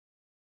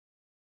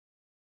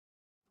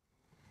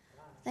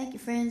Thank you,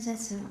 friends.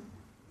 That's a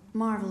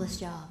marvelous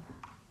job.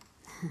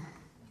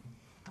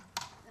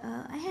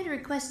 I had a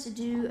request to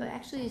do,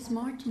 actually, it's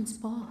Martin's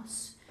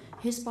boss.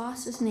 His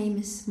boss's name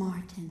is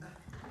Martin.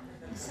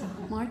 So,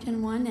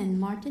 Martin 1 and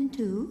Martin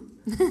 2.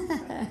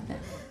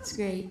 It's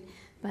great.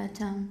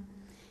 But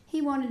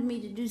he wanted me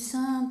to do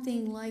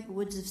something like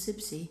Woods of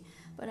Sipsey.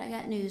 But I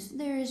got news.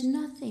 There is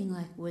nothing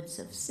like Woods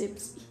of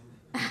Sipsey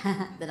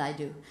that I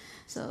do.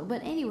 So,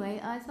 but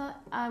anyway, I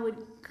thought I would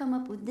come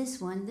up with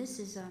this one. This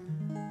is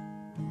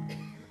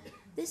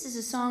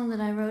a song that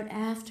I wrote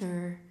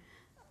after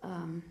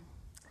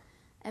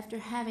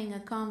having a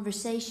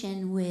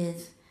conversation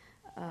with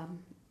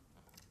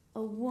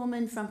a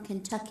woman from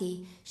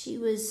Kentucky. She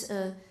was,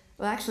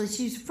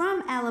 she's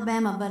from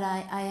Alabama, but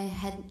I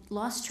had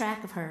lost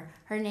track of her.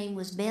 Her name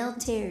was Belle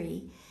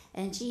Terry,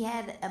 and she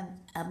had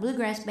a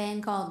bluegrass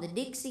band called the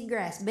Dixie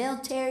Grass. Belle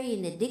Terry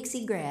and the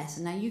Dixie Grass.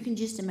 Now you can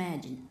just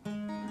imagine.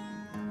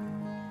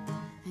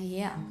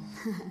 Yeah.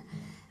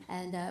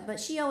 And but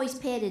she always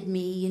petted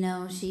me, you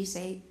know. She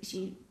said,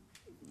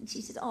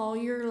 "Oh,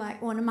 you're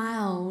like one of my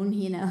own,"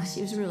 you know.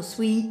 She was real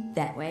sweet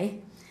that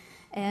way.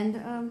 And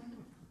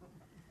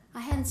I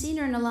hadn't seen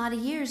her in a lot of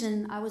years,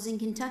 and I was in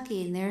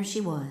Kentucky, and there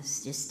she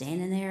was, just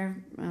standing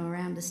there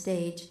around the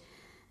stage.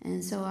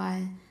 And so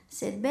I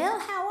said, "Belle,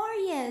 how are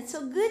you? It's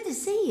so good to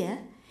see you."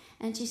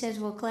 And she says,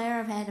 "Well, Claire,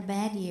 I've had a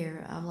bad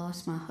year. I've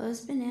lost my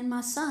husband and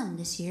my son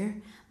this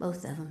year,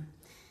 both of them."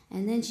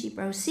 And then she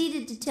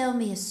proceeded to tell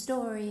me a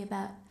story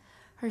about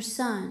her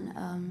son,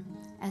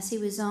 as he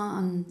was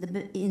in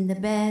the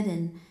bed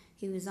and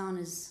he was on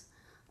his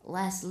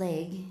last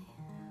leg.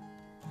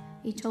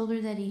 He told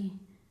her that he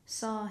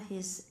saw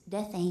his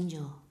death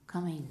angel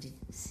coming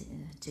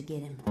to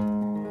get him.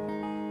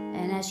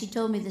 And as she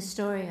told me the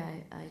story,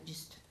 I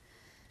just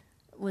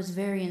was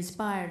very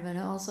inspired, but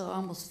I also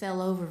almost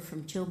fell over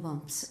from chill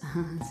bumps.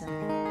 So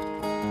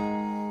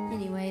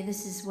anyway,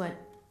 this is what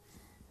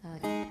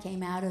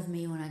came out of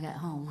me when I got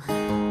home.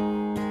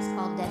 It's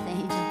called Death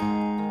Angel.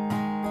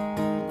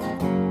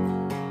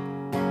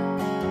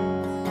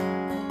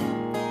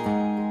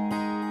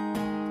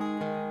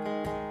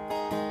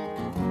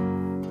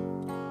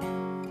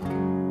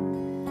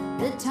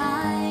 The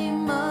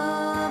time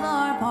of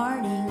our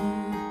parting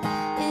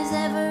is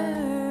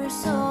ever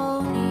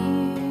so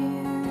near.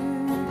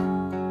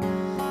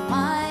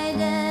 My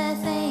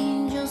death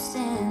angel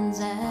stands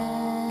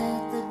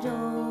at the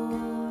door.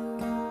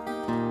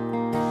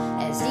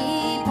 As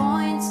he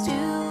points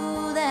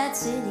to that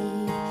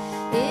city,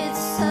 it's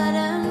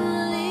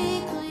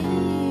suddenly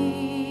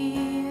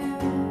clear.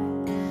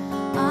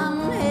 I'm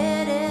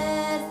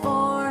headed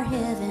for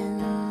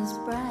heaven's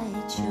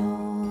bright shore.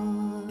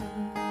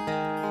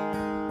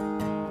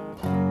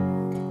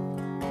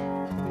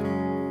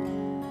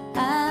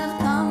 I've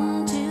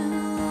come to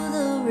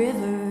the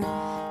river,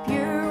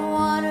 pure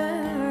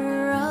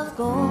water of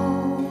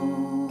gold.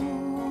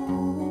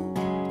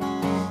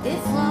 It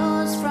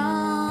flows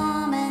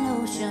from an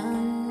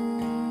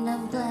ocean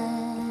of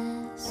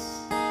glass,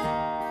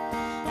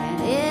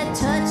 and it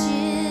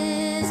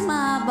touches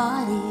my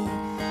body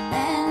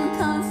and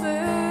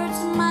comforts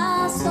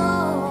my soul.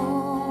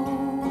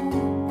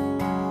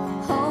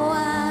 Oh,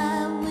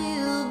 I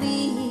will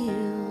be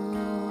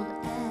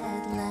healed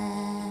at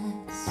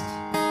last.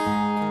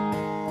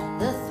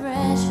 The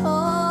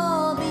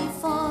threshold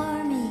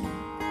before me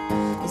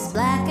is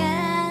black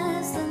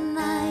as the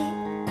night.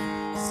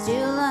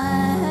 Still I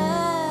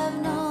have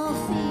no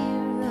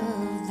fear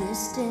of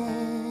this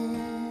death.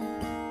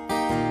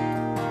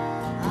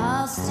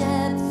 I'll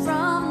step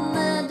from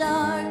the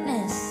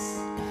darkness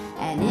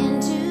and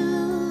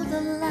into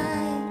the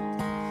light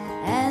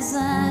as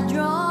I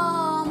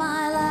draw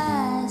my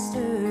last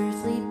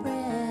earthly breath.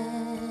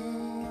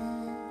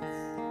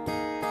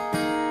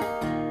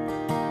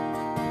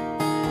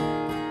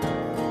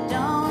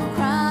 Don't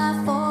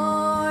cry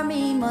for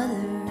me,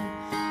 mother,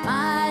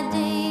 my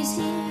days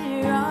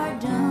here are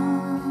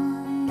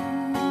done.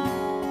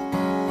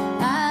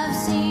 I've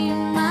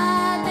seen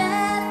my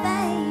death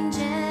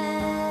angel,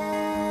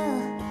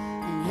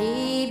 and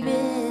he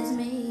bids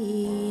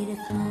me to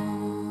come.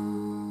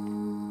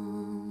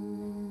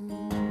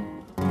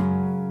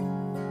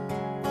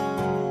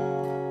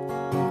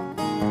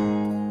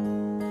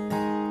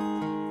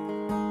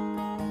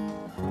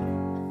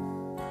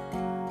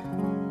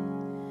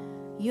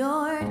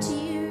 Your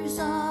tears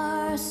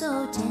are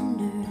so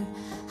tender,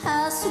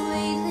 how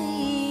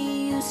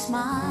sweetly you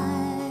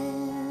smile.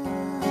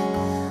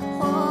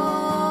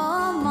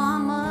 Oh,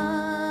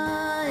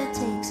 mama, it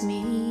takes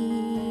me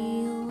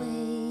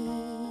away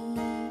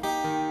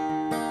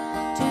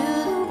to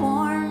the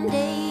warm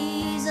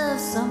days of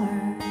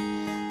summer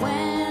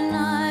when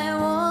I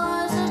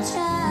was a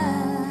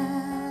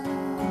child,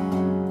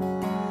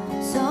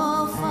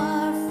 so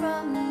far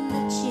from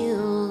the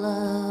chill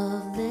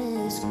of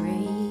this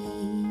grave.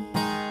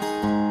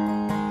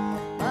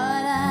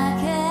 But I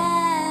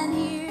can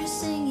hear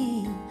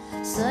singing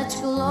such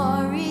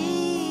glorious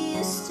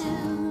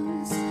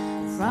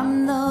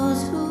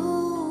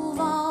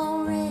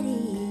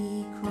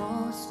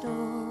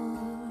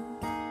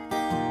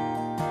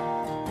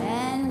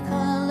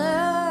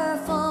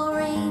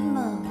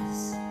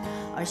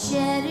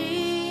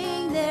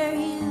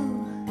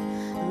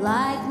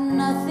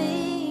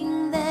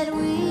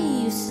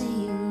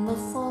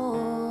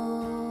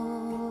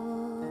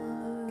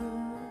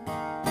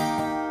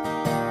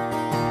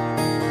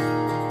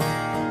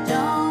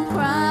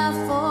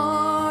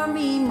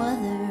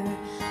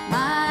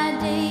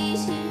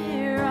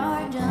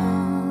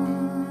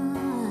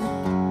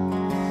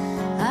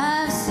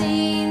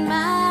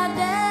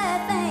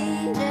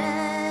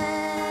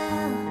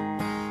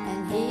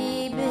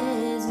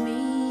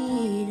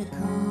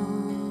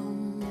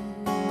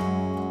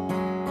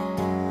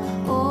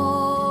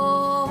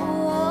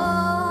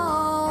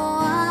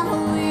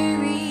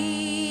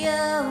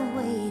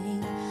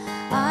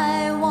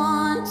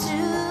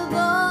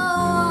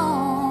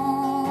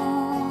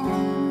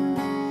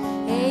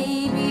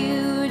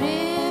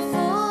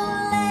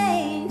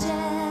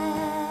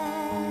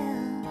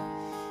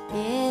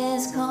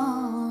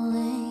all